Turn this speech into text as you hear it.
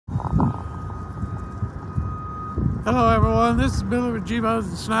Hello everyone, this is Billy with G-Bos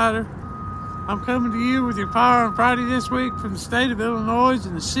and Snyder. I'm coming to you with your Firearms Friday this week from the state of Illinois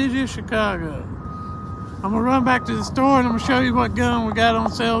and the city of Chicago. I'm going to run back to the store and I'm going to show you what gun we got on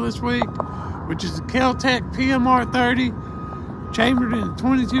sale this week, which is the Kel-Tec PMR 30 chambered in a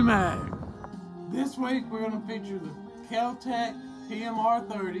 22 mag. This week we're going to feature the Kel-Tec PMR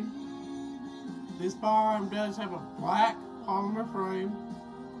 30. This firearm does have a black polymer frame.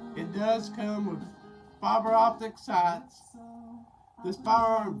 It does come with fiber optic sights. This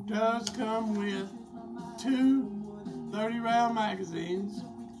firearm does come with two 30-round magazines.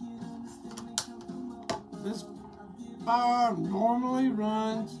 This firearm normally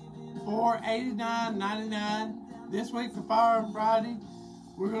runs $489.99. This week for Firearm Friday,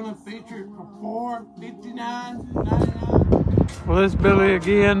 we're going to feature it for $459.99. Well, this is Billy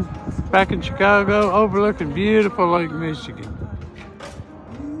again, back in Chicago, overlooking beautiful Lake Michigan.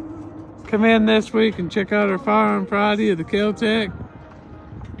 Come in this week and check out our Firearm Friday of the Kel-Tec.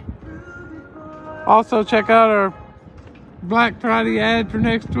 Also check out our Black Friday ad for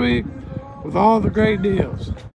next week with all the great deals.